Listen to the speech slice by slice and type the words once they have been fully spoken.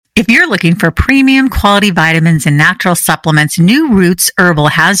If you're looking for premium quality vitamins and natural supplements, New Roots Herbal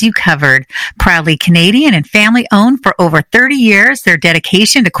has you covered. Proudly Canadian and family owned for over 30 years, their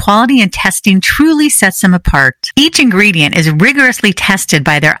dedication to quality and testing truly sets them apart. Each ingredient is rigorously tested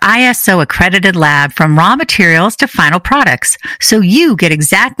by their ISO accredited lab from raw materials to final products, so you get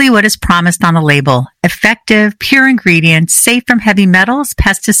exactly what is promised on the label. Effective, pure ingredients, safe from heavy metals,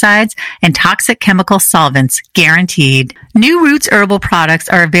 pesticides, and toxic chemical solvents, guaranteed. New Roots Herbal products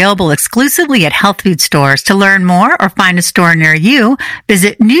are available exclusively at health food stores. To learn more or find a store near you,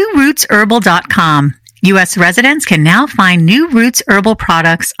 visit newrootsherbal.com. U.S. residents can now find New Roots Herbal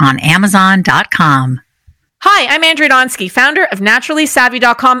products on Amazon.com. Hi, I'm Andrea Donsky, founder of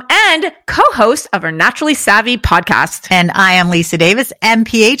NaturallySavvy.com and co-host of our Naturally Savvy podcast. And I am Lisa Davis,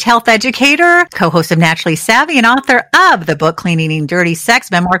 MPH health educator, co-host of Naturally Savvy and author of the book Clean Eating Dirty Sex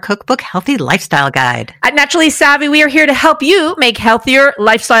Memoir Cookbook Healthy Lifestyle Guide. At Naturally Savvy, we are here to help you make healthier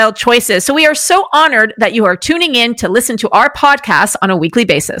lifestyle choices. So we are so honored that you are tuning in to listen to our podcast on a weekly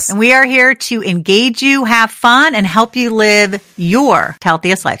basis. And we are here to engage you, have fun, and help you live your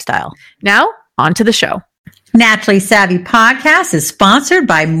healthiest lifestyle. Now, on to the show. Naturally Savvy podcast is sponsored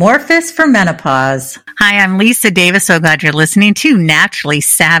by Morphus for Menopause. Hi, I'm Lisa Davis. So glad you're listening to Naturally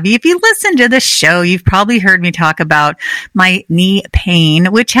Savvy. If you listen to the show, you've probably heard me talk about my knee pain,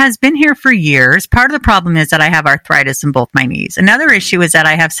 which has been here for years. Part of the problem is that I have arthritis in both my knees. Another issue is that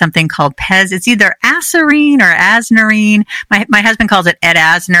I have something called PES. It's either Asarine or Asnarine. My husband calls it Ed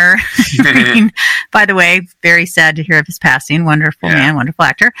Asner. By the way, very sad to hear of his passing. Wonderful man, wonderful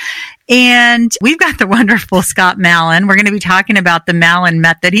actor. And we've got the wonderful Scott Malin. We're going to be talking about the Malin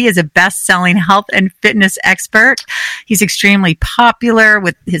method. He is a best-selling health and fitness expert. He's extremely popular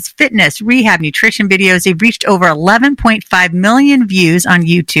with his fitness, rehab, nutrition videos. They've reached over 11.5 million views on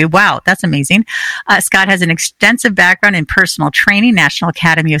YouTube. Wow, that's amazing. Scott has an extensive background in personal training, National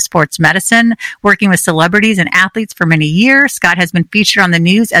Academy of Sports Medicine, working with celebrities and athletes for many years. Scott has been featured on the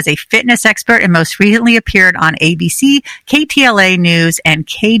news as a fitness expert and most recently appeared on ABC, KTLA News, and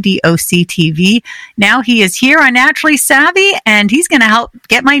KDOC TV. Now he is here on Naturally Savvy, and he's going to help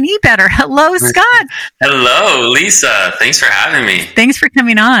get my knee better. Hello, Scott. Hello, Lisa. Thanks for having me. Thanks for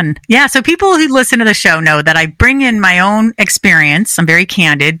coming on. Yeah, so people who listen to the show know that I bring in my own experience. I'm very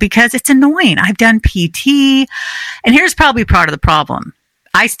candid because it's annoying. I've done PT, and here's probably part of the problem.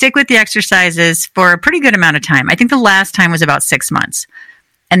 I stick with the exercises for a pretty good amount of time. I think the last time was about 6 months.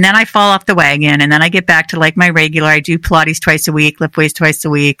 And then I fall off the wagon, and then I get back to like my regular. I do Pilates twice a week, lift weights twice a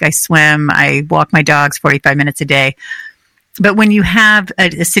week. I swim. I walk my dogs 45 minutes a day. But when you have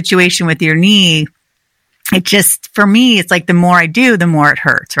a situation with your knee, it just, for me, it's like the more I do, the more it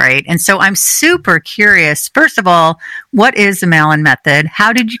hurts, right? And so I'm super curious. First of all, what is the Malin method?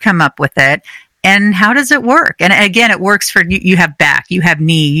 How did you come up with it? And how does it work? And again, it works for you. You have back, you have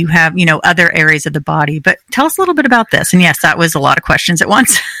knee, you have, other areas of the body. But tell us a little bit about this. And yes, that was a lot of questions at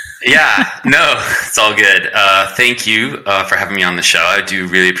once. Yeah, no, it's all good. Thank you for having me on the show. I do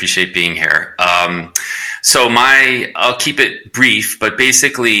really appreciate being here. I'll keep it brief, but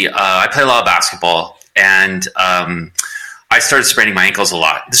basically, I play a lot of basketball, and I started spraining my ankles a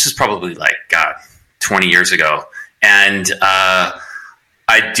lot. This is probably 20 years ago. And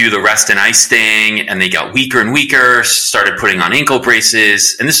I do the rest and ice thing, and they got weaker and weaker, started putting on ankle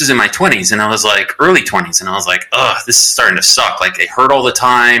braces, and this was in my 20s, and I was early 20s, and I was ugh, this is starting to suck. They hurt all the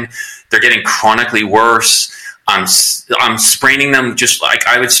time. They're getting chronically worse. I'm spraining them just like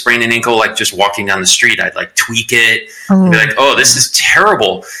I would sprain an ankle, just walking down the street. I'd tweak it and be oh, this is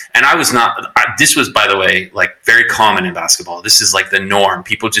terrible. And I was not, this was, by the way, very common in basketball. This is the norm.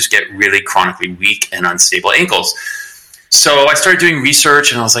 People just get really chronically weak and unstable ankles. So I started doing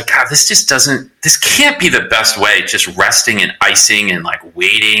research, and I was God, this can't be the best way, just resting and icing and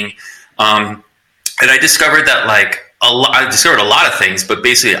waiting. And I discovered that I discovered a lot of things, but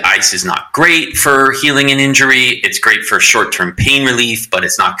basically ice is not great for healing an injury. It's great for short-term pain relief, but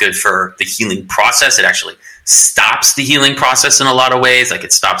it's not good for the healing process. It actually stops the healing process in a lot of ways.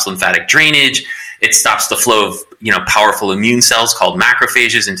 It stops lymphatic drainage. It stops the flow of, powerful immune cells called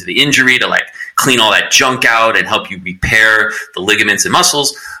macrophages into the injury to clean all that junk out and help you repair the ligaments and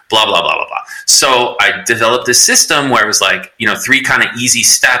muscles, blah, blah, blah, blah, blah. So I developed this system where it was 3 kind of easy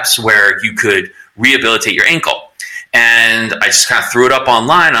steps where you could rehabilitate your ankle. And I just kind of threw it up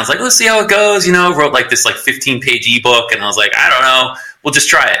online. I was let's see how it goes, wrote this 15-page ebook. And I was I don't know, we'll just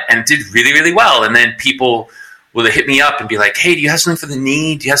try it. And it did really, really well. And then people would hit me up and be hey, do you have something for the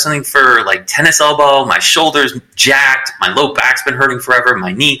knee? Do you have something for tennis elbow? My shoulder's jacked. My low back's been hurting forever.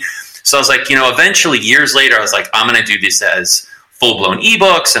 My knee. So I was eventually years later, I was I'm going to do this as full-blown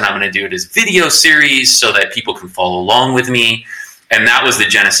ebooks, and I'm going to do it as video series so that people can follow along with me. And that was the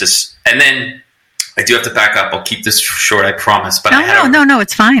genesis. And then I do have to back up. I'll keep this short, I promise. But no,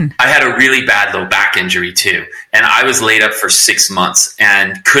 it's fine. I had a really bad low back injury too. And I was laid up for 6 months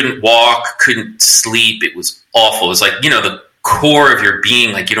and couldn't walk, couldn't sleep. It was awful. It was like, the core of your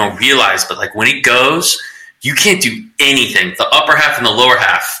being, like you don't realize, but like when it goes, you can't do anything. The upper half and the lower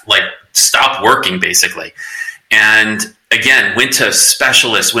half, like stop working basically. And again, went to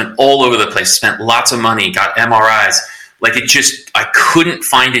specialists, went all over the place, spent lots of money, got MRIs. Like I couldn't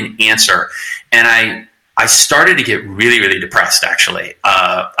find an answer. And I started to get really, really depressed, actually.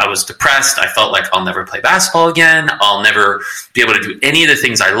 I was depressed. I felt like I'll never play basketball again. I'll never be able to do any of the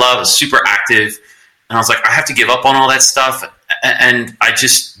things I love. I was super active. And I was like, I have to give up on all that stuff. And I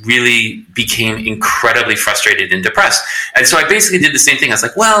just really became incredibly frustrated and depressed. And so I basically did the same thing. I was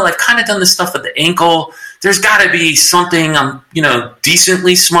like, well, I've kind of done this stuff with the ankle. There's got to be something. I'm,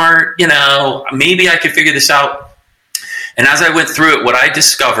 decently smart. Maybe I could figure this out. And as I went through it, what I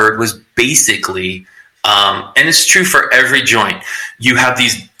discovered was basically, and it's true for every joint, you have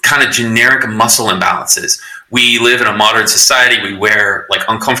these kind of generic muscle imbalances. We live in a modern society. We wear like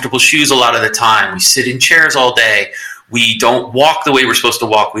uncomfortable shoes a lot of the time. We sit in chairs all day. We don't walk the way we're supposed to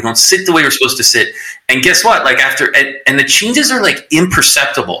walk. We don't sit the way we're supposed to sit. And guess what? Like and the changes are like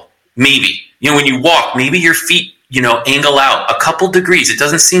imperceptible. Maybe, when you walk, maybe your feet, angle out a couple degrees. It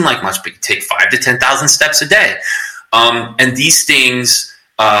doesn't seem like much, but you take 5,000 to 10,000 steps a day. And these things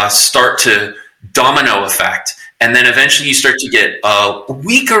start to domino effect. And then eventually you start to get a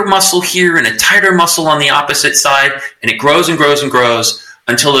weaker muscle here and a tighter muscle on the opposite side. And it grows and grows and grows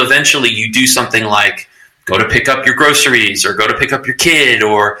until eventually you do something like go to pick up your groceries or go to pick up your kid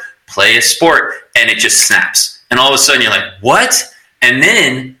or play a sport, and it just snaps. And all of a sudden you're like, what? And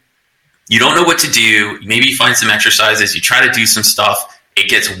then you don't know what to do. Maybe you find some exercises. You try to do some stuff. It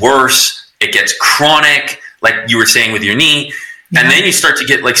gets worse. It gets chronic, like you were saying with your knee. And then you start to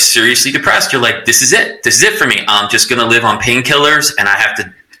get like seriously depressed. You're like, this is it. This is it for me. I'm just going to live on painkillers and I have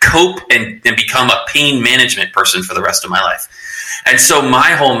to cope and become a pain management person for the rest of my life. And so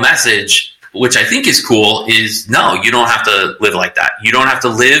my whole message, which I think is cool, is no, you don't have to live like that. You don't have to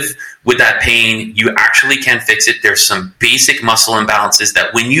live with that pain. You actually can fix it. There's some basic muscle imbalances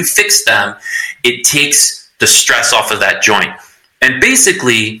that when you fix them, it takes the stress off of that joint. And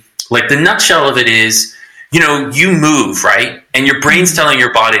basically, like the nutshell of it is, you move, right? And your brain's telling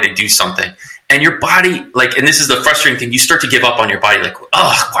your body to do something. And your body, like, and this is the frustrating thing, you start to give up on your body. Like,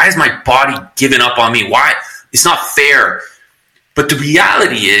 why is my body giving up on me? Why? It's not fair. But the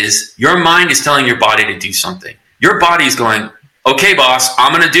reality is your mind is telling your body to do something. Your body is going, okay, boss,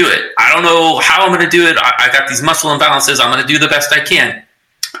 I'm going to do it. I don't know how I'm going to do it. I got these muscle imbalances. I'm going to do the best I can.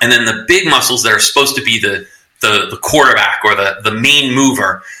 And then the big muscles that are supposed to be the quarterback or the main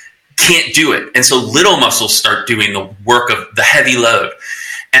mover can't do it. And so little muscles start doing the work of the heavy load.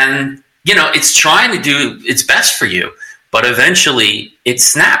 And, it's trying to do its best for you, but eventually it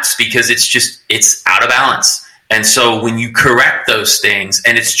snaps because it's out of balance. And so when you correct those things,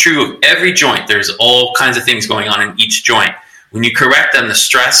 and it's true of every joint, there's all kinds of things going on in each joint. When you correct them, the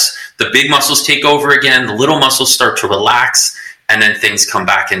stress, the big muscles take over again, the little muscles start to relax, and then things come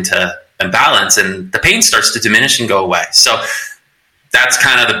back into balance and the pain starts to diminish and go away. So that's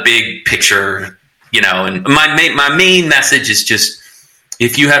kind of the big picture, and my main message is just,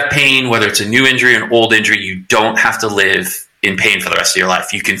 if you have pain, whether it's a new injury or an old injury, you don't have to live in pain for the rest of your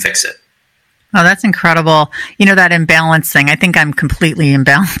life. You can fix it. Oh, that's incredible. That imbalance thing, I think I'm completely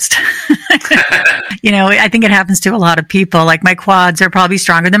imbalanced. I think it happens to a lot of people. Like my quads are probably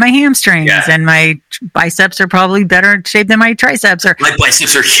stronger than my hamstrings and my biceps are probably better shaped than my triceps. My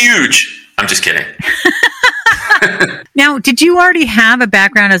biceps are huge. I'm just kidding. Now, did you already have a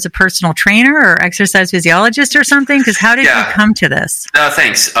background as a personal trainer or exercise physiologist or something? Because how did you come to this?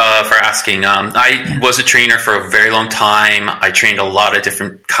 Thanks for asking. I was a trainer for a very long time. I trained a lot of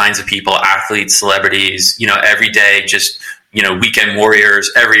different kinds of people, athletes, celebrities, every day, just, weekend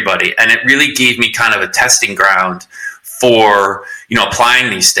warriors, everybody. And it really gave me kind of a testing ground for, applying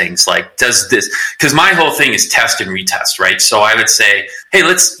these things. Like, does this, because my whole thing is test and retest, right? So I would say, hey,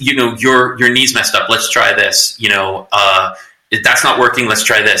 let's, your knee's messed up. Let's try this. That's not working. Let's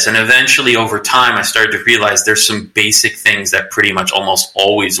try this. And eventually over time, I started to realize there's some basic things that pretty much almost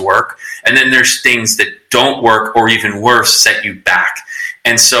always work. And then there's things that don't work or even worse, set you back.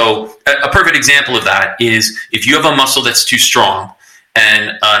 And so a perfect example of that is if you have a muscle that's too strong and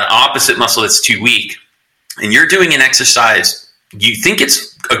an opposite muscle that's too weak, and you're doing an exercise, you think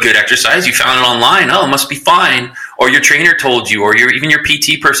it's a good exercise, you found it online, it must be fine, or your trainer told you, or even your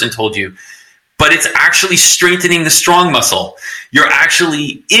PT person told you, but it's actually strengthening the strong muscle. You're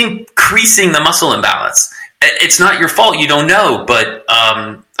actually increasing the muscle imbalance. it's not your fault. You don't know. But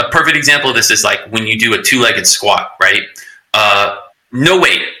a perfect example of this is like when you do a 2-legged squat, right? No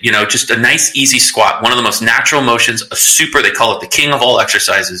weight, just a nice, easy squat. One of the most natural motions, they call it the king of all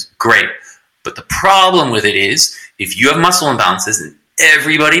exercises. Great. But the problem with it is if you have muscle imbalances, and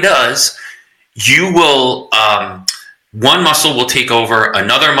everybody does, you will, one muscle will take over,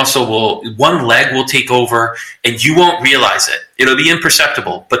 one leg will take over, and you won't realize it. It'll be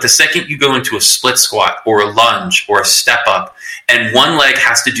imperceptible. But the second you go into a split squat or a lunge or a step up, and one leg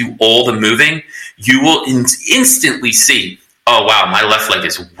has to do all the moving, you will instantly see, oh, wow, my left leg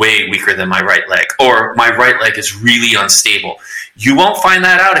is way weaker than my right leg, or my right leg is really unstable. You won't find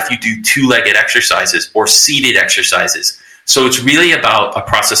that out if you do 2-legged exercises or seated exercises. So it's really about a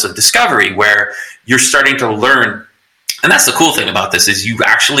process of discovery where you're starting to learn. And that's the cool thing about this is you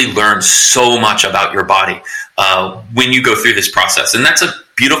actually learn so much about your body when you go through this process. And that's a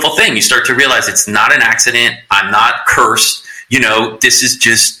beautiful thing. You start to realize it's not an accident. I'm not cursed. It's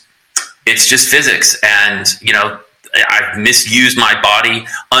just physics. And, I've misused my body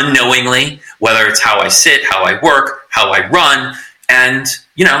unknowingly, whether it's how I sit, how I work, how I run. And,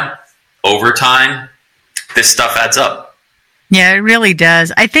 over time, this stuff adds up. Yeah, it really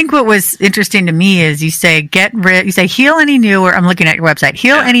does. I think what was interesting to me is you say heal any new, or I'm looking at your website,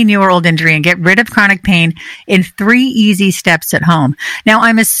 heal any new or old injury and get rid of chronic pain in 3 easy steps at home. Now,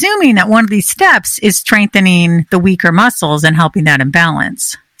 I'm assuming that one of these steps is strengthening the weaker muscles and helping that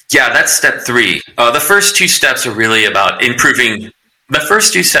imbalance. Yeah, that's step 3. The first 2 steps are really about improving. The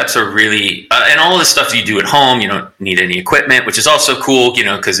first 2 steps are really, and all of the stuff you do at home, you don't need any equipment, which is also cool,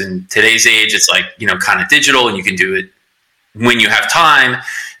 because in today's age, it's like, kind of digital and you can do it when you have time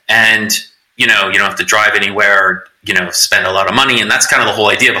and, you don't have to drive anywhere or, spend a lot of money. And that's kind of the whole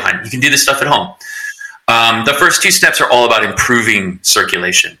idea behind it. You can do this stuff at home. The first 2 steps are all about improving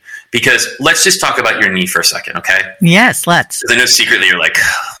circulation. Because let's just talk about your knee for a second, okay? Yes, let's. Because I know secretly you're like,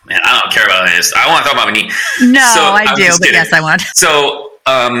 oh, man, I don't care about this. I want to talk about my knee. No, I do, but yes, I want. So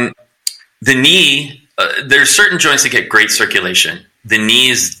the knee, there's certain joints that get great circulation. The knee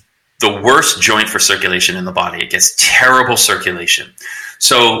is the worst joint for circulation in the body. It gets terrible circulation.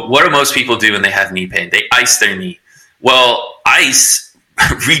 So what do most people do when they have knee pain? They ice their knee. Well, ice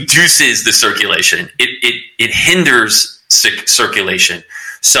reduces the circulation. It hinders circulation.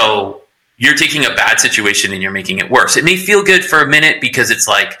 So you're taking a bad situation and you're making it worse. It may feel good for a minute because it's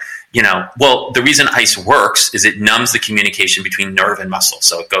like, the reason ice works is it numbs the communication between nerve and muscle.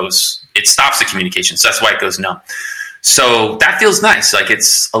 So it stops the communication. So that's why it goes numb. So that feels nice. Like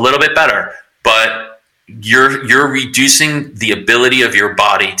it's a little bit better, but you're reducing the ability of your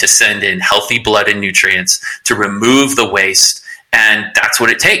body to send in healthy blood and nutrients to remove the waste. And that's what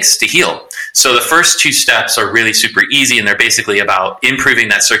it takes to heal. So the first 2 steps are really super easy, and they're basically about improving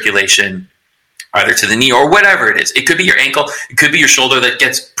that circulation either to the knee or whatever it is. It could be your ankle. It could be your shoulder that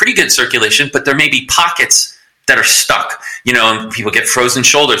gets pretty good circulation, but there may be pockets that are stuck. And people get frozen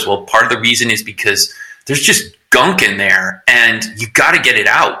shoulders. Well, part of the reason is because there's just gunk in there, and you got to get it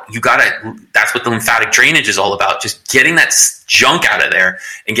out. That's what the lymphatic drainage is all about, just getting that junk out of there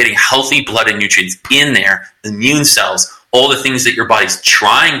and getting healthy blood and nutrients in there, immune cells, all the things that your body's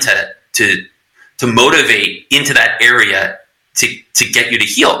trying to motivate into that area to get you to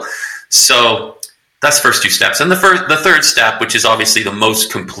heal. So that's the first 2 steps. And the third step, which is obviously the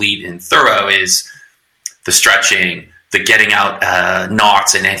most complete and thorough, is the stretching, the getting out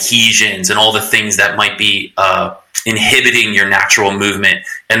knots and adhesions and all the things that might be inhibiting your natural movement.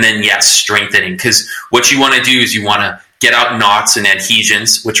 And then, yes, strengthening. Because what you want to do is you want to get out knots and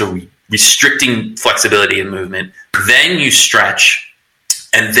adhesions, which are restricting flexibility and movement. Then you stretch,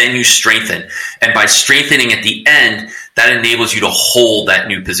 and then you strengthen. And by strengthening at the end, that enables you to hold that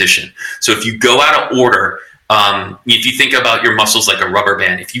new position. So if you go out of order, if you think about your muscles like a rubber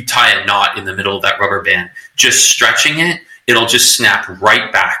band, if you tie a knot in the middle of that rubber band, just stretching it, it'll just snap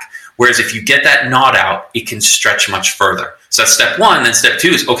right back. Whereas if you get that knot out, it can stretch much further. So that's step 1. Then step 2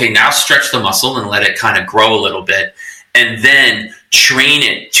 is, okay, now stretch the muscle and let it kind of grow a little bit. And then train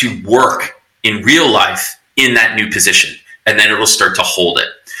it to work in real life in that new position. And then it'll start to hold it.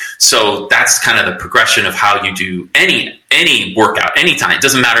 So that's kind of the progression of how you do any workout, anytime. It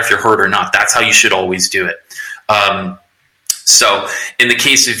doesn't matter if you're hurt or not. That's how you should always do it. So in the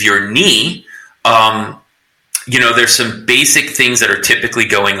case of your knee, there's some basic things that are typically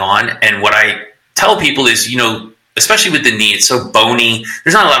going on. And what I tell people is, especially with the knee, it's so bony.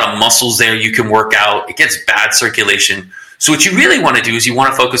 There's not a lot of muscles there you can work out. It gets bad circulation. So what you really want to do is you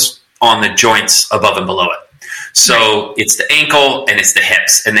want to focus on the joints above and below it. So it's the ankle and it's the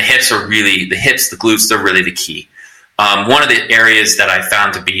hips. And the hips, the glutes, they're really the key. One of the areas that I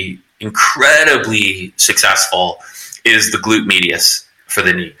found to be incredibly successful is the glute medius for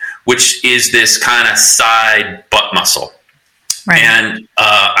the knee, which is this kind of side butt muscle. Right. And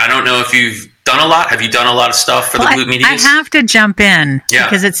I don't know if you've done a lot. Have you done a lot of stuff for the glute medius? I have to jump in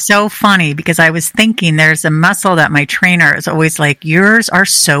because it's so funny, because I was thinking there's a muscle that my trainer is always like, yours are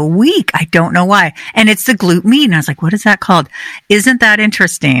so weak. I don't know why. And it's the glute med. And I was like, what is that called? Isn't that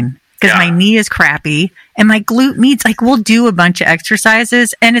interesting? Because my knee is crappy and my glute med's like, we'll do a bunch of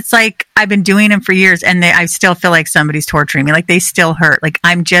exercises. And it's like, I've been doing them for years and I still feel like somebody's torturing me. Like they still hurt. Like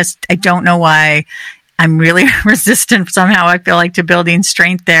I don't know why. I'm really resistant somehow, I feel like, to building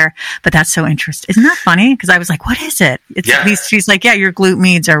strength there. But that's so interesting. Isn't that funny? Because I was like, what is it? At least she's like, your glute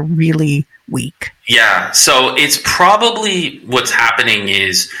meds are really weak. Yeah. So it's probably what's happening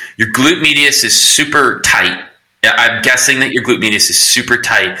is your glute medius is super tight. I'm guessing that your glute medius is super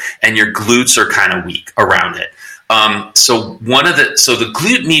tight and your glutes are kind of weak around it. So the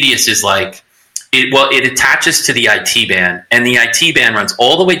glute medius is like, it attaches to the IT band, and the IT band runs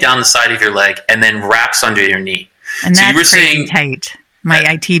all the way down the side of your leg and then wraps under your knee. And so that's crazy tight.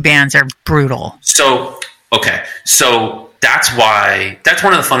 My IT bands are brutal. So that's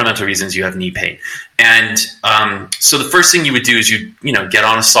one of the fundamental reasons you have knee pain. And so the first thing you would do is you get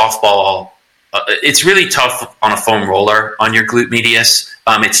on a softball. It's really tough on a foam roller on your glute medius.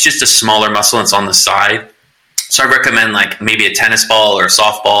 It's just a smaller muscle. It's on the side. So I recommend like maybe a tennis ball or a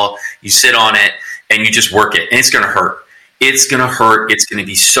softball. You sit on it and you just work it, and it's going to hurt. It's going to hurt. It's going to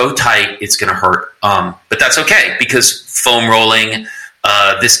be so tight. It's going to hurt. But that's okay, because foam rolling,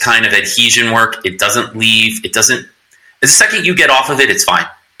 this kind of adhesion work, it doesn't leave. It doesn't. The second you get off of it, it's fine.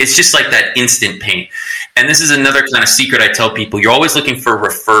 It's just like that instant pain. And this is another kind of secret I tell people. You're always looking for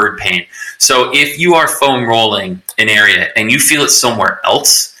referred pain. So if you are foam rolling an area and you feel it somewhere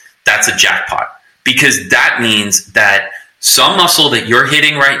else, that's a jackpot. Because that means that some muscle that you're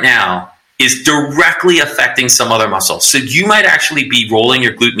hitting right now is directly affecting some other muscle. So you might actually be rolling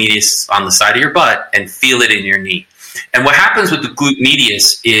your glute medius on the side of your butt and feel it in your knee. And what happens with the glute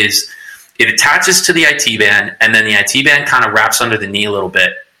medius is it attaches to the IT band, and then the IT band kind of wraps under the knee a little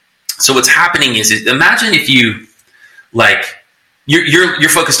bit. So what's happening is imagine if you, like, you're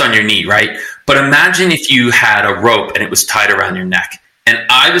focused on your knee, right? But imagine if you had a rope and it was tied around your neck. And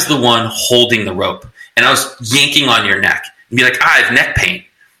I was the one holding the rope, and I was yanking on your neck. And be like, I have neck pain.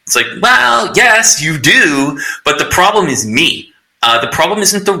 It's like, well, yes, you do, but the problem is me. The problem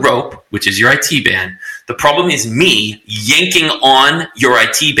isn't the rope, which is your IT band. The problem is me yanking on your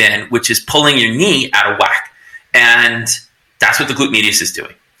IT band, which is pulling your knee out of whack. And that's what the glute medius is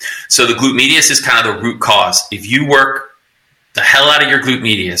doing. So the glute medius is kind of the root cause. If you work the hell out of your glute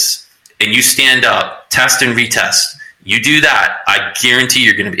medius and you stand up, test and retest, you do that, I guarantee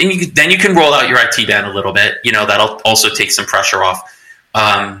you're going to be, and then you can roll out your IT band a little bit. That'll also take some pressure off.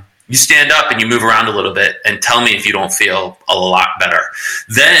 You stand up and you move around a little bit and tell me if you don't feel a lot better.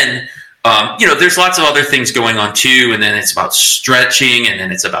 Then, there's lots of other things going on too. And then it's about stretching, and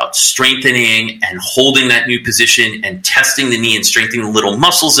then it's about strengthening and holding that new position and testing the knee and strengthening the little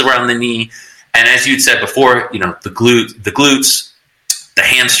muscles around the knee. And as you'd said before, the glutes, the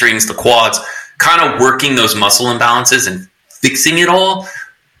hamstrings, the quads, kind of working those muscle imbalances and fixing it all.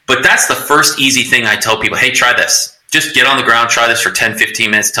 But that's the first easy thing I tell people. Hey, try this. Just get on the ground, try this for 10, 15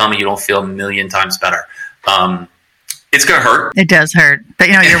 minutes. Tell me you don't feel a million times better. It's going to hurt. It does hurt. But,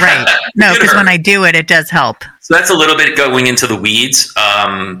 you're right. No, because when I do it, it does help. So that's a little bit going into the weeds.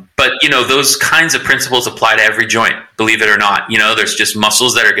 But, those kinds of principles apply to every joint, believe it or not. There's just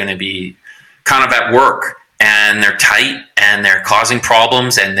muscles that are going to be kind of at work, and they're tight, and they're causing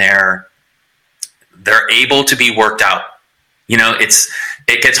problems, and they're able to be worked out.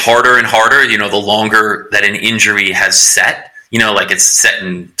 It gets harder and harder, the longer that an injury has set, like it's set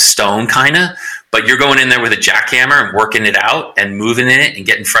in stone kind of, but you're going in there with a jackhammer and working it out and moving in it and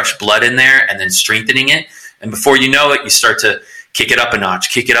getting fresh blood in there and then strengthening it. And before you know it, you start to kick it up a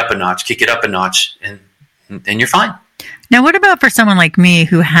notch, kick it up a notch, kick it up a notch, and you're fine. Now, what about for someone like me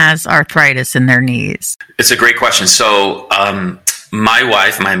who has arthritis in their knees? It's a great question. So my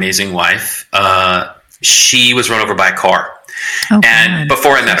wife, my amazing wife, she was run over by a car. Oh, and God.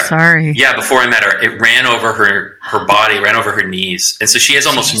 Before I met her, sorry. Yeah, before I met her, it ran over her body, ran over her knees. And so she has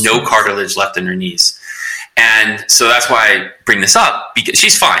almost no cartilage left in her knees. And so that's why I bring this up, because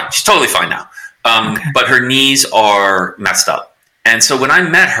she's fine. She's totally fine now. But her knees are messed up. And so when I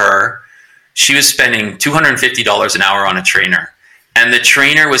met her, she was spending $250 an hour on a trainer. And the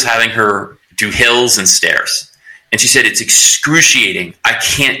trainer was having her do hills and stairs. And she said, it's excruciating. I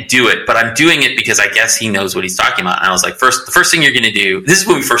can't do it, but I'm doing it because I guess he knows what he's talking about. And I was like, the first thing you're going to do, this is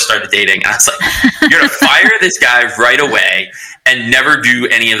when we first started dating. I was like, you're going to fire this guy right away and never do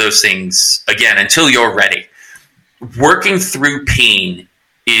any of those things again until you're ready. Working through pain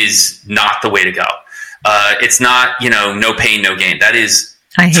is not the way to go. It's not, no pain, no gain. That is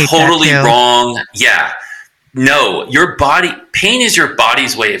totally wrong. Yeah. No, pain is your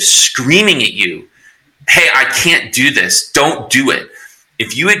body's way of screaming at you. Hey, I can't do this. Don't do it.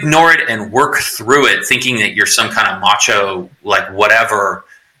 If you ignore it and work through it, thinking that you're some kind of macho, like whatever,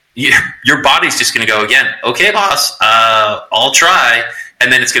 your body's just going to go again. Okay, boss, I'll try.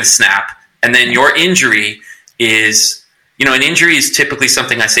 And then it's going to snap. And then your injury is, an injury is typically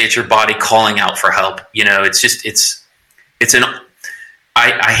something I say it's your body calling out for help.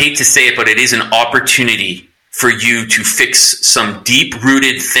 I hate to say it, but it is an opportunity for you to fix some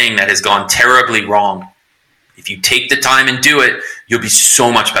deep-rooted thing that has gone terribly wrong. If you take the time and do it, you'll be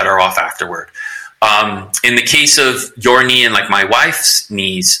so much better off afterward. In the case of your knee and like my wife's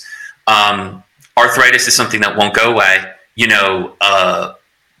knees, arthritis is something that won't go away.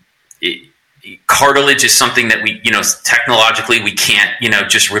 Cartilage is something that we, technologically we can't,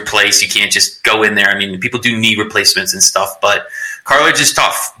 just replace. You can't just go in there. I mean, people do knee replacements and stuff, but cartilage is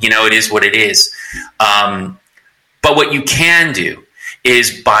tough. It is what it is. But what you can do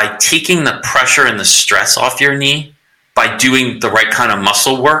is by taking the pressure and the stress off your knee, by doing the right kind of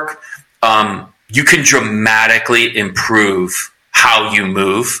muscle work, you can dramatically improve how you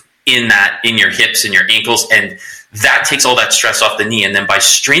move in your hips and your ankles. And that takes all that stress off the knee. And then by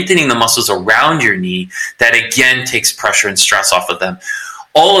strengthening the muscles around your knee, that again takes pressure and stress off of them.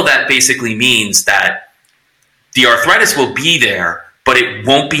 All of that basically means that the arthritis will be there, but it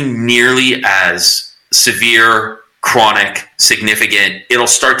won't be nearly as severe, chronic, significant. It'll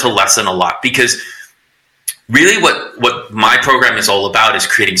start to lessen a lot, because really what my program is all about is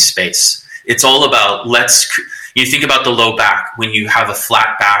creating space. It's all about you think about the low back. When you have a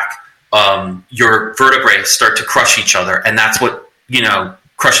flat back, your vertebrae start to crush each other, and that's what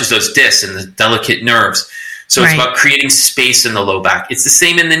crushes those discs and the delicate nerves. So It's about creating space in the low back. It's the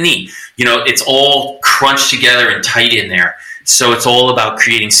same in the knee. It's all crunched together and tight in there. So it's all about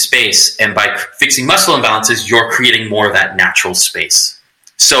creating space, and by fixing muscle imbalances, you're creating more of that natural space.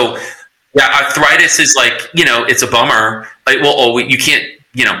 So yeah, arthritis is like, it's a bummer. You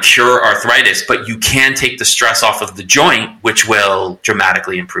can't cure arthritis, but you can take the stress off of the joint, which will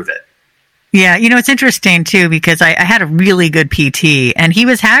dramatically improve it. Yeah, it's interesting too, because I had a really good PT, and he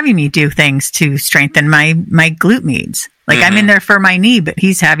was having me do things to strengthen my glute medius. Like I'm in there for my knee, but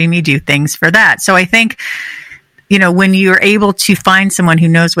he's having me do things for that. So I think, when you're able to find someone who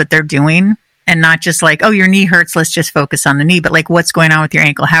knows what they're doing, and not just like, oh, your knee hurts, let's just focus on the knee, but like, what's going on with your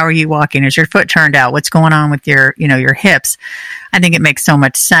ankle? How are you walking? Is your foot turned out? What's going on with your hips? I think it makes so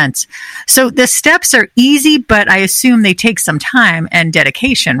much sense. So the steps are easy, but I assume they take some time and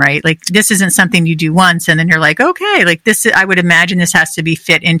dedication, right? Like this isn't something you do once and then you're like, okay, like this, I would imagine this has to be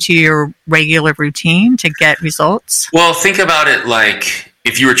fit into your regular routine to get results. Well, think about it like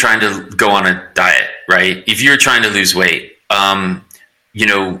if you were trying to go on a diet, right? If you're trying to lose weight,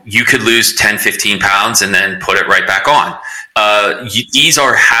 you could lose 10, 15 pounds and then put it right back on. These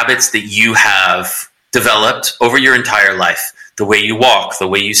are habits that you have developed over your entire life. The way you walk, the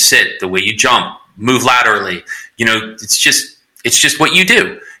way you sit, the way you jump, move laterally, it's just what you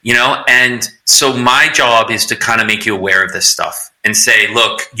do, and so my job is to kind of make you aware of this stuff and say,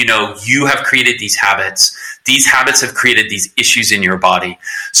 look, you have created these habits. These habits have created these issues in your body.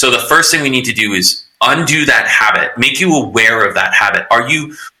 So the first thing we need to do is undo that habit, make you aware of that habit. Are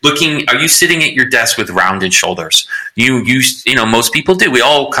you sitting at your desk with rounded shoulders? Most people do. We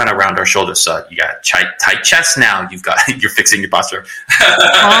all kind of round our shoulders. So you got tight chest now. You're fixing your posture.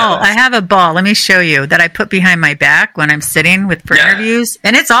 I have a ball. Let me show you that I put behind my back when I'm sitting for interviews.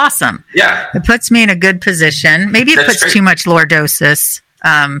 And it's awesome. Yeah. It puts me in a good position. Maybe it puts too much lordosis.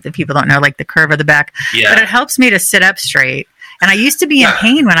 If people don't know, like the curve of the back, but it helps me to sit up straight. And I used to be in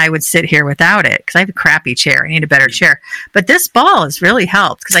pain when I would sit here without it because I have a crappy chair. I need a better chair. But this ball has really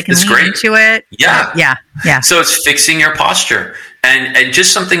helped because I can lean into it. Yeah. Yeah. So it's fixing your posture. And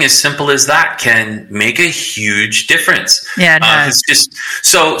just something as simple as that can make a huge difference. Yeah, it does. It's just,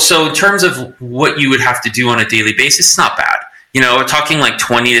 so in terms of what you would have to do on a daily basis, it's not bad. We're talking like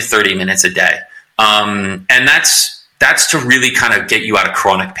 20 to 30 minutes a day. And that's to really kind of get you out of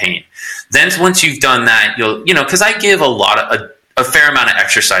chronic pain. Then once you've done that, because I give a fair amount of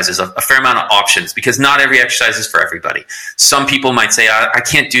exercises, a fair amount of options, because not every exercise is for everybody. Some people might say, I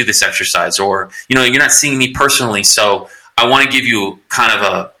can't do this exercise, or, you're not seeing me personally. So I want to give you kind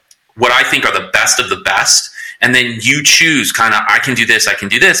of what I think are the best of the best. And then you choose kind of, I can do this,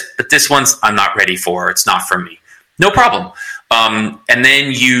 but this one's I'm not ready for, it's not for me. No problem. And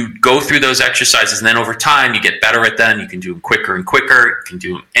then you go through those exercises, and then over time you get better at them. You can do them quicker and quicker. You can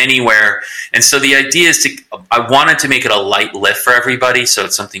do them anywhere. And so the idea is I wanted to make it a light lift for everybody. So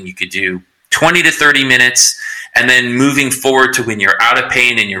it's something you could do 20 to 30 minutes. And then moving forward to when you're out of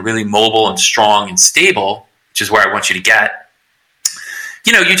pain and you're really mobile and strong and stable, which is where I want you to get,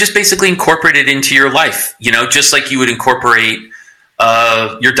 you just basically incorporate it into your life, just like you would incorporate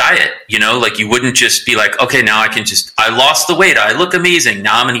your diet, like you wouldn't just be like, okay, now I lost the weight. I look amazing.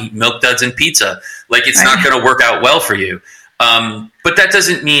 Now I'm going to eat Milk Duds and pizza. Like it's not going to work out well for you. But that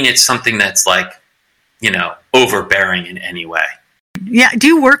doesn't mean it's something that's like, overbearing in any way. Yeah. Do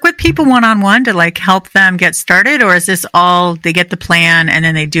you work with people one-on-one to like help them get started, or is this all they get the plan and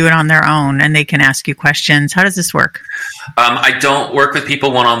then they do it on their own and they can ask you questions? How does this work? I don't work with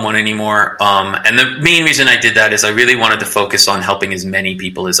people one-on-one anymore. And the main reason I did that is I really wanted to focus on helping as many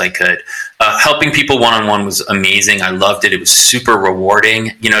people as I could. Helping people one-on-one was amazing. I loved it. It was super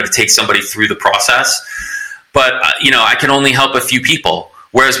rewarding, to take somebody through the process. But, I can only help a few people.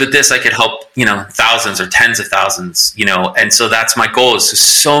 Whereas with this, I could help, thousands or tens of thousands, and so that's my goal is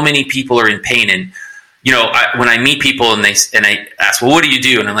so many people are in pain. And, when I meet people and I ask, well, what do you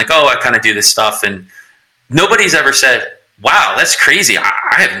do? And I'm like, oh, I kind of do this stuff. And nobody's ever said, wow, that's crazy.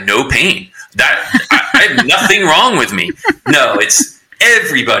 I have no pain. I have nothing wrong with me. No, it's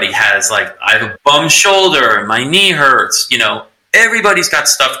everybody has I have a bum shoulder, my knee hurts, everybody's got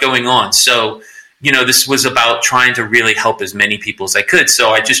stuff going on. So, this was about trying to really help as many people as I could.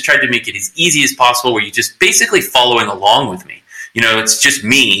 So I just tried to make it as easy as possible where you just basically following along with me. It's just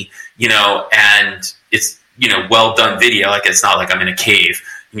me, and it's, well done video. Like it's not like I'm in a cave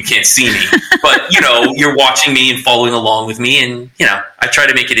and you can't see me, but you're watching me and following along with me. And, I try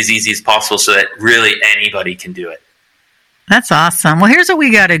to make it as easy as possible so that really anybody can do it. That's awesome. Well, here's what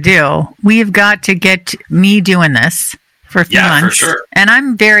we got to do. We've got to get me doing this for a few months. For sure. And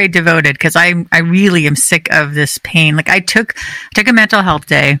I'm very devoted because I really am sick of this pain. Like I took a mental health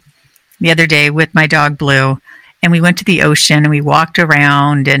day the other day with my dog Blue, and we went to the ocean and we walked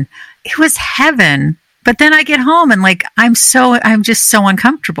around and it was heaven. But then I get home and I'm just so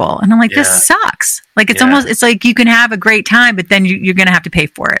uncomfortable. And I'm like, this sucks. Like it's like you can have a great time, but then you're going to have to pay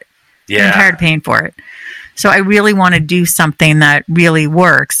for it. Yeah. I'm tired of paying for it. So I really want to do something that really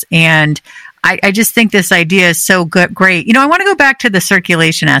works. And I just think this idea is so great. I want to go back to the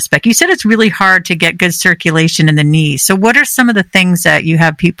circulation aspect. You said it's really hard to get good circulation in the knees. So what are some of the things that you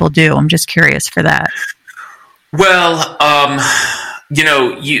have people do? I'm just curious for that. Well,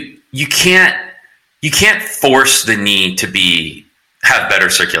 you can't force the knee to have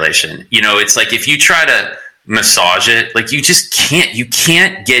better circulation. It's like if you try to massage it, you just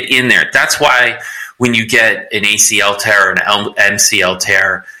can't get in there. That's why when you get an ACL tear or an MCL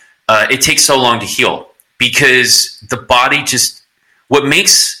tear, it takes so long to heal because the body what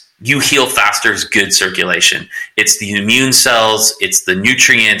makes you heal faster is good circulation. It's the immune cells, it's the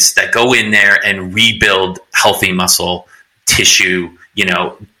nutrients that go in there and rebuild healthy muscle tissue.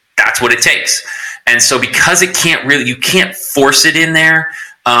 That's what it takes. And so because you can't force it in there,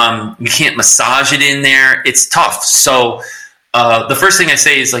 you can't massage it in there, it's tough. So the first thing I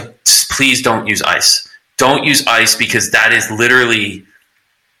say is please don't use ice. Don't use ice because that is literally,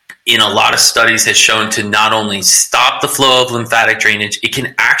 in a lot of studies, has shown to not only stop the flow of lymphatic drainage, it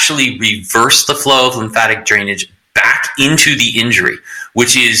can actually reverse the flow of lymphatic drainage back into the injury,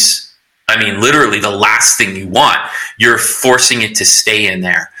 which is, literally the last thing you want. You're forcing it to stay in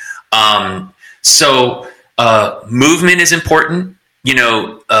there. So movement is important.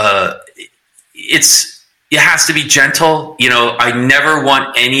 It has to be gentle. I never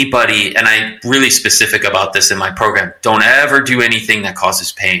want anybody, and I'm really specific about this in my program, don't ever do anything that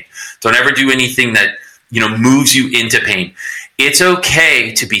causes pain. Don't ever do anything that, moves you into pain. It's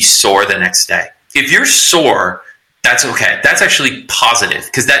okay to be sore the next day. If you're sore, that's okay. That's actually positive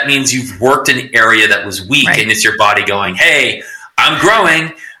because that means you've worked an area that was weak, right? And it's your body going, hey, I'm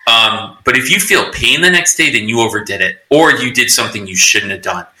growing. But if you feel pain the next day, then you overdid it or you did something you shouldn't have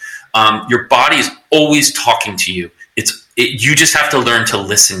done. Your body is always talking to you. You just have to learn to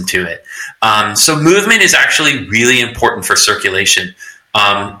listen to it. So movement is actually really important for circulation.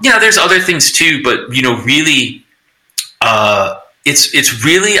 There's other things too, but really, it's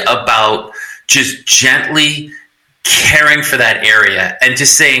really about just gently caring for that area and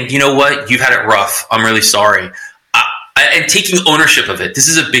just saying, you know what, you've had it rough. I'm really sorry. And taking ownership of it. This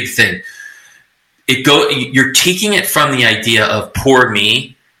is a big thing. You're taking it from the idea of poor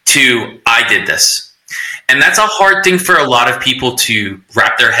me to I did this. And that's a hard thing for a lot of people to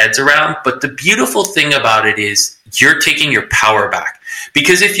wrap their heads around. But the beautiful thing about it is you're taking your power back.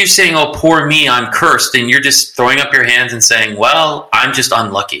 Because if you're saying, oh, poor me, I'm cursed, then you're just throwing up your hands and saying, well, I'm just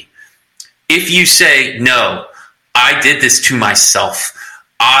unlucky. If you say, no, I did this to myself.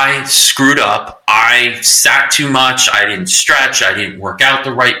 I screwed up. I sat too much. I didn't stretch. I didn't work out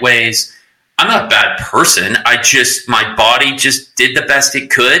the right ways. I'm not a bad person. My body just did the best it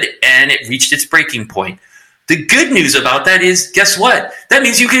could, and it reached its breaking point. The good news about that is, guess what? That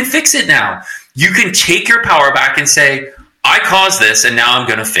means you can fix it now. You can take your power back and say, I caused this, and now I'm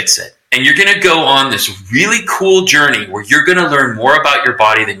going to fix it. And you're going to go on this really cool journey where you're going to learn more about your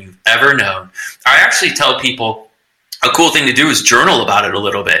body than you've ever known. I actually tell people a cool thing to do is journal about it a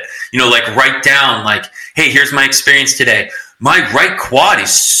little bit. Like write down, like, hey, here's my experience today. My right quad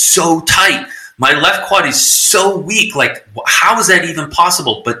is so tight. My left quad is so weak. Like, how is that even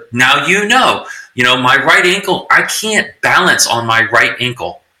possible? But now my right ankle, I can't balance on my right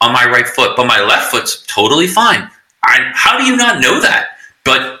ankle, on my right foot, but my left foot's totally fine. How do you not know that?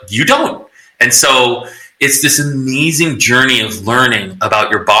 But you don't. And so it's this amazing journey of learning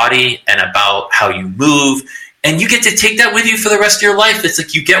about your body and about how you move. And you get to take that with you for the rest of your life. It's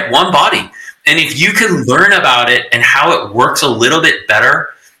like you get one body. And if you can learn about it and how it works a little bit better,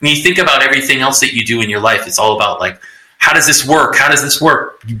 when you think about everything else that you do in your life, it's all about like, how does this work? How does this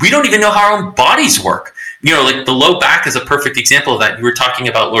work? We don't even know how our own bodies work. Like the low back is a perfect example of that. You were talking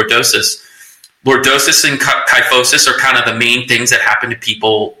about lordosis. Lordosis and kyphosis are kind of the main things that happen to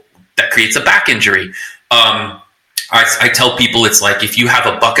people that creates a back injury. I tell people it's like if you have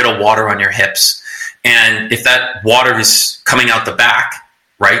a bucket of water on your hips, and if that water is coming out the back,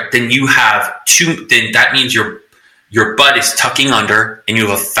 right, then you have then that means your butt is tucking under and you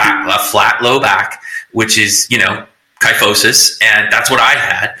have a flat low back, which is, kyphosis. And that's what I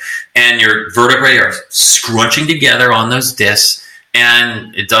had. And your vertebrae are scrunching together on those discs.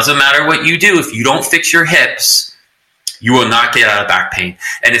 And it doesn't matter what you do. If you don't fix your hips, you will not get out of back pain.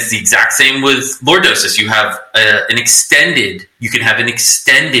 And it's the exact same with lordosis. You have you can have an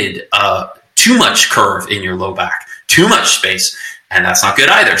extended, too much curve in your low back, too much space, and that's not good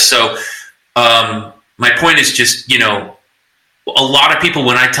either. So my point is just, a lot of people,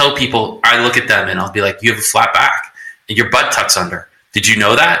 when I tell people, I look at them and I'll be like, you have a flat back and your butt tucks under. Did you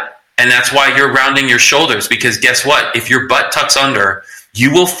know that? And that's why you're rounding your shoulders, because guess what? If your butt tucks under,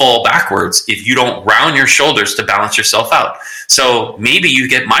 you will fall backwards if you don't round your shoulders to balance yourself out. So maybe you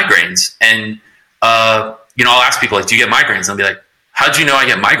get migraines, and I'll ask people, like, do you get migraines? And I'll be like, how'd you know I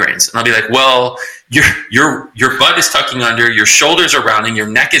get migraines? And I'll be like, well, your butt is tucking under, your shoulders are rounding, your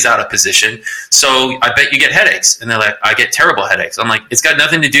neck is out of position, so I bet you get headaches. And they're like, I get terrible headaches. I'm like, it's got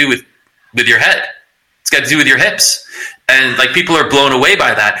nothing to do with your head. It's got to do with your hips. And like, people are blown away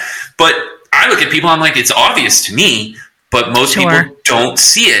by that. But I look at people, I'm like, it's obvious to me, but most people don't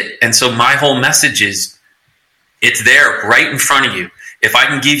see it. And so my whole message is, it's there right in front of you. If I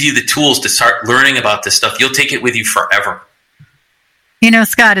can give you the tools to start learning about this stuff, you'll take it with you forever.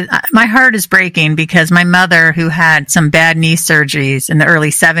 Scott, my heart is breaking because my mother, who had some bad knee surgeries in the early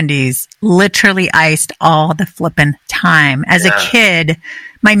 70s, literally iced all the flippin' time. As a kid,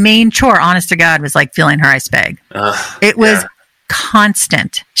 my main chore, honest to God, was like filling her ice bag. It was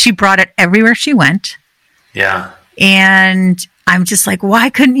constant. She brought it everywhere she went. Yeah. And I'm just like, why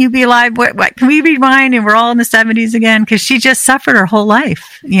couldn't you be alive? What can we be mine? And we're all in the 70s again, because she just suffered her whole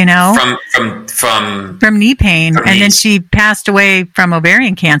life, from knee pain, and then she passed away from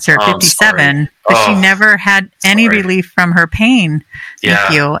ovarian cancer at 57. But she never had any relief from her pain.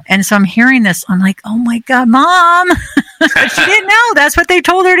 Thank you. And so I'm hearing this, I'm like, oh my God, Mom! But she didn't know that's what they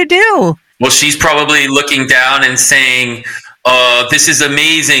told her to do. Well, she's probably looking down and saying, this is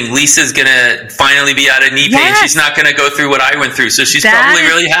amazing. Lisa's going to finally be out of knee pain. Yes. She's not going to go through what I went through. So she's probably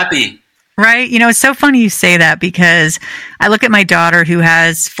really happy. Right. It's so funny you say that, because I look at my daughter who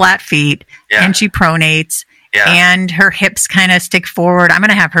has flat feet and she pronates and her hips kind of stick forward. I'm going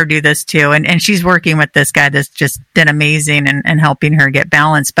to have her do this too. And she's working with this guy that's just been amazing and helping her get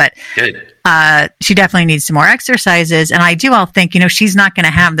balance. But she definitely needs some more exercises. And I'll think, she's not going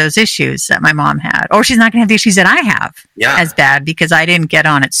to have those issues that my mom had, or she's not going to have the issues that I have as bad, because I didn't get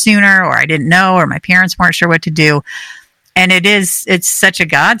on it sooner, or I didn't know, or my parents weren't sure what to do. And it's such a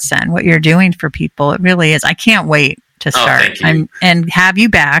godsend what you're doing for people. It really is. I can't wait to start and have you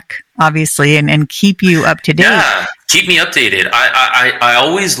back, obviously, and keep you up to date. Yeah, keep me updated. I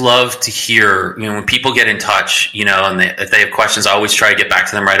always love to hear, when people get in touch, and if they have questions, I always try to get back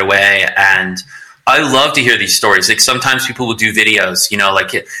to them right away. And I love to hear these stories. Like sometimes people will do videos,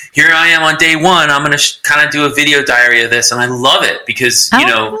 like here I am on day one. I'm going to kind of do a video diary of this, and I love it because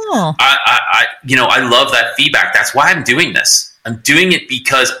Cool. I love that feedback. That's why I'm doing this. I'm doing it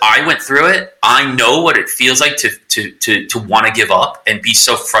because I went through it. I know what it feels like to want to give up and be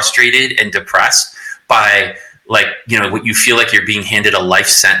so frustrated and depressed by what you feel like you're being handed a life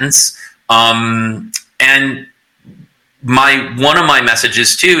sentence. And one of my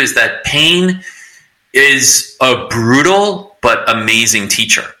messages too is that pain is a brutal but amazing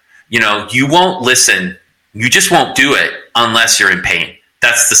teacher. You won't listen. You just won't do it unless you're in pain.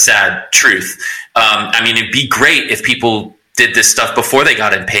 That's the sad truth. It'd be great if people did this stuff before they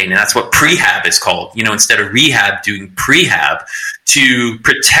got in pain. And that's what prehab is called. Instead of rehab, doing prehab to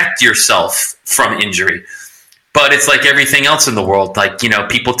protect yourself from injury. But it's like everything else in the world.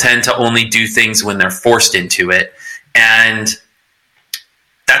 People tend to only do things when they're forced into it. And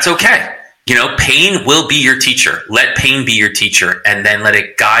that's okay. Pain will be your teacher. Let pain be your teacher, and then let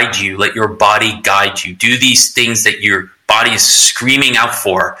it guide you. Let your body guide you. Do these things that your body is screaming out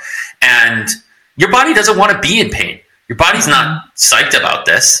for. And your body doesn't want to be in pain. Your body's not psyched about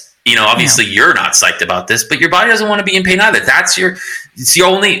this. Obviously you're not psyched about this, but your body doesn't want to be in pain either. It's the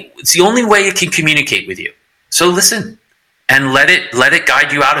only way it can communicate with you. So listen and let it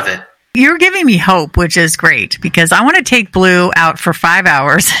guide you out of it. You're giving me hope, which is great, because I want to take Blue out for 5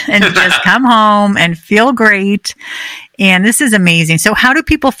 hours and just come home and feel great. And this is amazing. So how do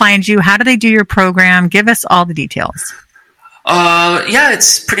people find you? How do they do your program? Give us all the details.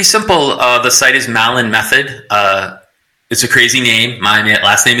 It's pretty simple. The site is Malin Method. It's a crazy name. My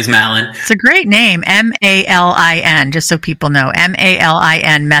last name is Malin. It's a great name. MALIN, just so people know.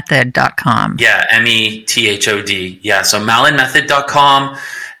 MALIN method.com. Yeah, METHOD. Yeah, so malinmethod.com.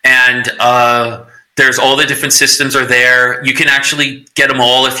 And there's all the different systems are there. You can actually get them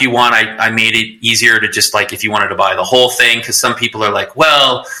all if you want. I made it easier to just if you wanted to buy the whole thing, because some people are like,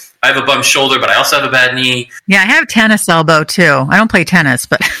 well, I have a bum shoulder, but I also have a bad knee. Yeah, I have tennis elbow too. I don't play tennis,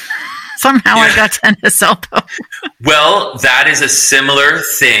 but somehow I got tennis elbow. Well, that is a similar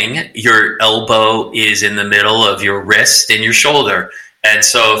thing. Your elbow is in the middle of your wrist and your shoulder. And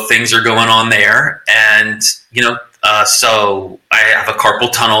so things are going on there. And, so I have a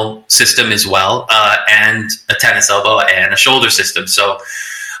carpal tunnel system as well, and a tennis elbow and a shoulder system. So,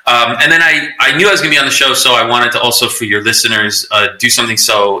 and then I knew I was going to be on the show, so I wanted to also, for your listeners, do something.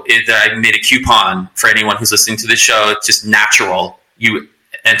 So I made a coupon for anyone who's listening to the show. It's just natural. You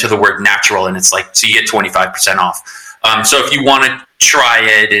enter the word natural, and it's so you get 25% off. So if you want to try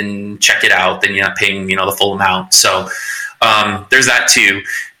it and check it out, then you're not paying, the full amount. So there's that too.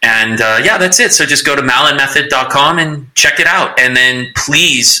 And that's it. So just go to malinmethod.com and check it out. And then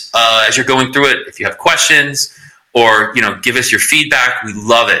please, as you're going through it, if you have questions or, give us your feedback, we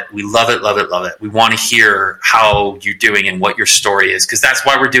love it. We love it, love it, love it. We want to hear how you're doing and what your story is, because that's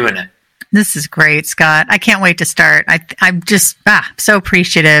why we're doing it. This is great, Scott. I can't wait to start. I'm just so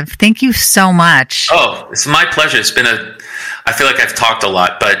appreciative. Thank you so much. Oh, it's my pleasure. I feel like I've talked a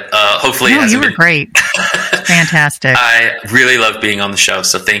lot, but hopefully it hasn't been. You were great. Fantastic. I really love being on the show,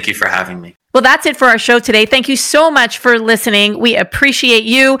 so thank you for having me. Well, that's it for our show today. Thank you so much for listening. We appreciate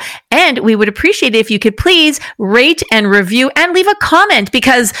you, and we would appreciate it if you could please rate and review and leave a comment,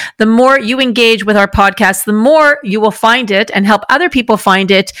 because the more you engage with our podcast, the more you will find it and help other people find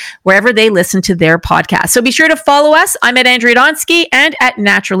it wherever they listen to their podcast. So be sure to follow us. I'm at Andrea Donsky and at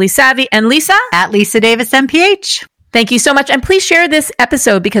Naturally Savvy, and Lisa at Lisa Davis MPH. Thank you so much. And please share this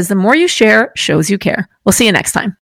episode, because the more you share shows you care. We'll see you next time.